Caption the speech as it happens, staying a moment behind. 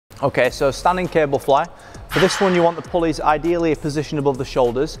Okay, so standing cable fly. For this one, you want the pulleys ideally a position above the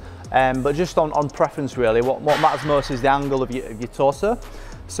shoulders, but just on preference really. What matters most is the angle of your torso.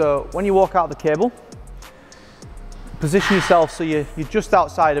 So when you walk out the cable, position yourself so you're just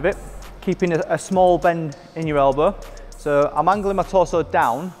outside of it, keeping a small bend in your elbow. So I'm angling my torso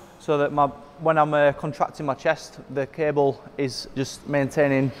down so that when I'm contracting my chest, the cable is just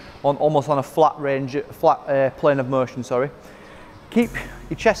maintaining almost on a flat plane of motion, sorry. Keep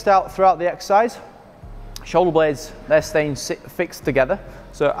your chest out throughout the exercise. Shoulder blades, they're staying fixed together.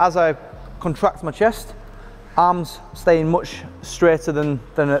 So as I contract my chest, arms staying much straighter than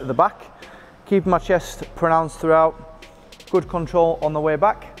at the back. Keeping my chest pronounced throughout. Good control on the way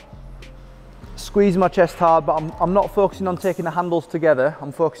back. Squeeze my chest hard, but I'm not focusing on taking the handles together.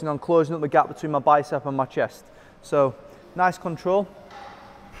 I'm focusing on closing up the gap between my bicep and my chest. So nice control.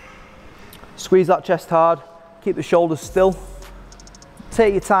 Squeeze that chest hard. Keep the shoulders still.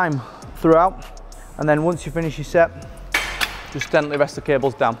 Take your time throughout, and then once you finish your set, just gently rest the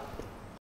cables down.